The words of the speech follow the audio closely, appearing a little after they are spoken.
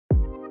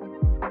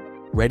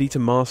Ready to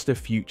master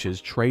futures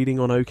trading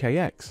on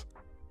OKX?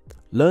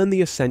 Learn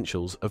the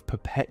essentials of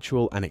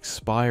perpetual and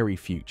expiry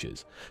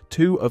futures,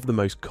 two of the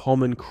most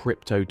common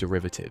crypto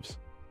derivatives.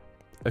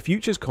 A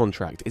futures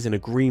contract is an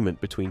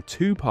agreement between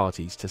two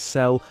parties to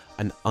sell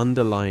an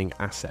underlying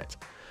asset,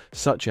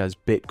 such as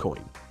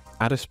Bitcoin,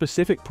 at a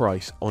specific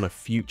price on a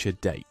future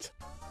date.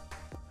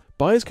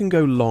 Buyers can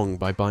go long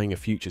by buying a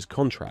futures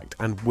contract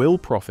and will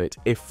profit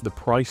if the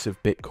price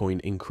of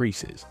Bitcoin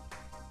increases.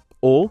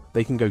 Or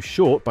they can go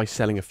short by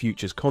selling a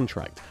futures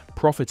contract,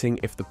 profiting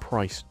if the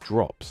price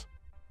drops.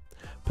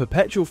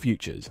 Perpetual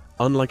futures,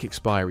 unlike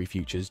expiry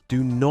futures,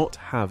 do not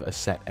have a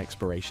set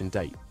expiration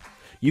date.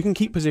 You can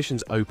keep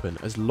positions open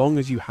as long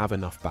as you have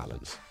enough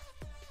balance.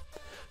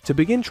 To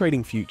begin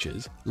trading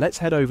futures, let's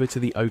head over to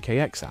the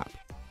OKX app.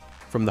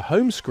 From the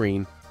home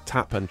screen,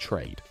 tap and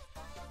trade.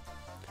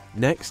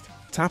 Next,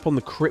 tap on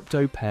the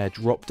crypto pair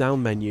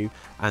drop-down menu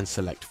and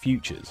select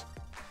futures.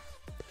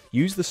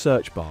 Use the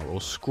search bar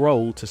or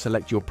scroll to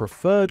select your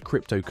preferred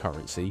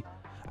cryptocurrency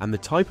and the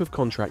type of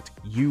contract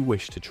you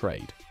wish to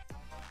trade.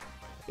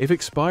 If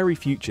expiry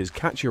futures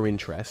catch your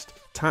interest,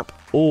 tap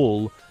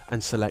all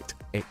and select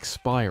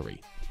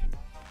expiry.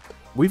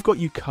 We've got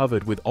you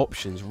covered with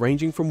options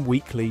ranging from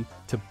weekly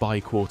to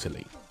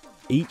bi-quarterly,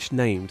 each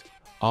named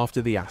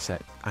after the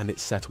asset and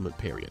its settlement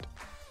period.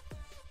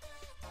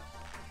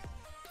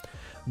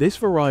 This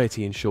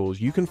variety ensures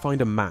you can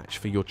find a match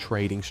for your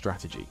trading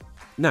strategy.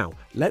 Now,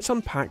 let's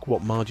unpack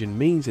what margin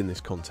means in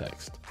this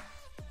context.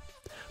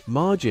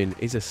 Margin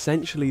is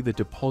essentially the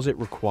deposit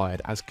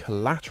required as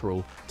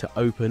collateral to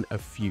open a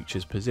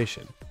futures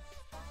position.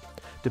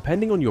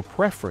 Depending on your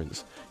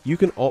preference, you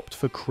can opt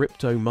for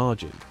crypto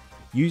margin,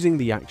 using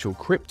the actual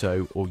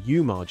crypto or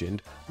U-margin,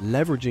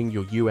 leveraging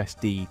your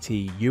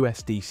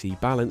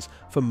USDT/USDC balance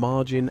for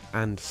margin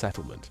and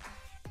settlement.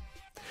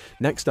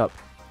 Next up,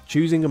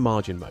 choosing a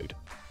margin mode.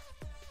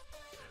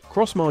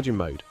 Cross-margin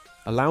mode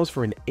allows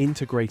for an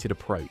integrated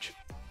approach,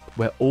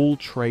 where all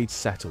trades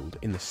settled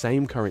in the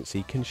same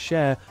currency can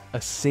share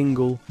a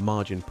single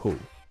margin pool.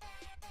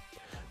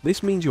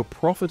 This means your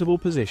profitable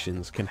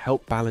positions can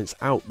help balance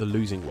out the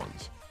losing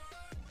ones.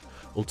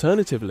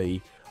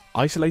 Alternatively,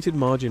 isolated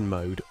margin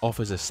mode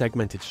offers a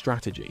segmented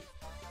strategy,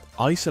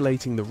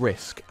 isolating the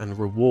risk and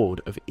reward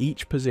of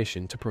each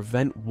position to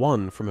prevent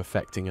one from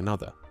affecting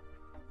another.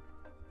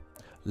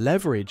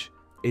 Leverage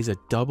is a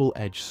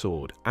double-edged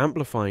sword,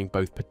 amplifying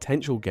both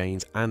potential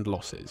gains and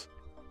losses.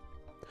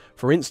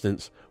 For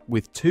instance,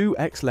 with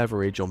 2x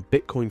leverage on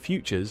Bitcoin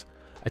futures,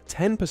 a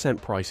 10%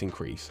 price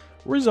increase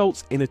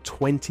results in a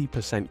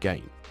 20%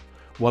 gain,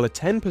 while a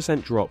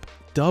 10% drop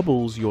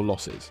doubles your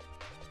losses.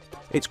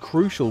 It's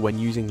crucial when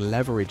using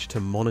leverage to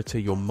monitor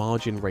your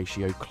margin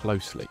ratio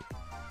closely.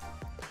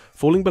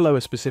 Falling below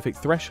a specific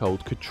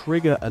threshold could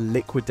trigger a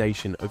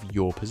liquidation of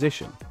your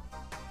position.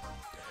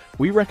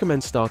 We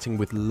recommend starting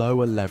with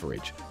lower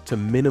leverage to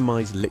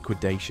minimize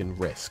liquidation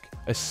risk,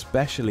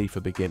 especially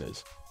for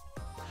beginners.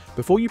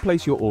 Before you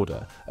place your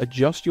order,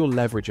 adjust your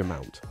leverage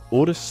amount,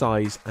 order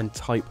size, and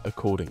type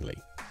accordingly.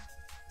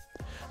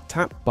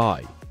 Tap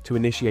buy to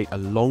initiate a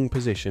long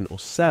position or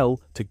sell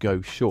to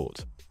go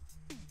short.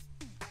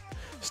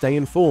 Stay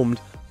informed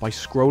by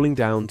scrolling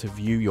down to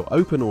view your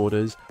open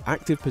orders,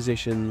 active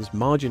positions,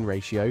 margin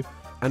ratio,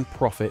 and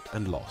profit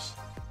and loss,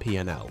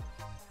 P&L.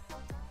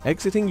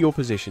 Exiting your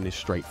position is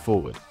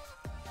straightforward.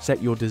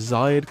 Set your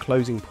desired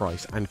closing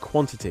price and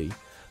quantity,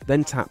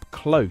 then tap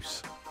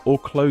close or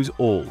close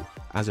all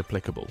as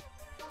applicable.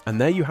 And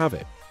there you have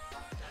it.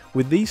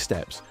 With these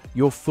steps,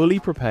 you're fully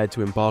prepared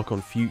to embark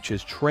on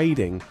futures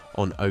trading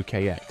on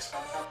OKX.